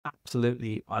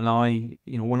absolutely.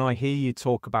 And when I hear you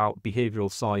talk about behavioral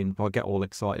science, I get all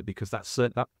excited because that's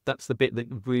the bit that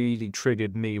really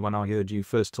triggered me when I heard you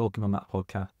first talking on that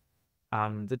podcast.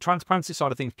 And the transparency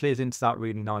side of things plays into that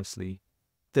really nicely.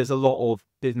 There's a lot of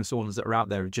business owners that are out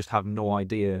there who just have no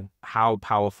idea how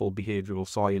powerful behavioral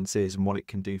science is and what it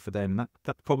can do for them.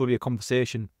 That's probably a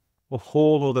conversation, a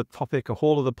whole other topic, a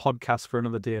whole other podcast for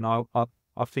another day. And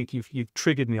I think you've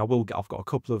triggered me. I've got a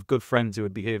couple of good friends who are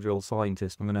behavioral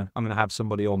scientists. I'm gonna have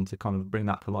somebody on to kind of bring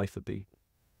that to life a bit.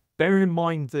 Bearing in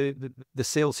mind the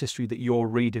sales history that you're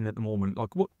reading at the moment,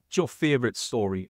 like what's your favorite story?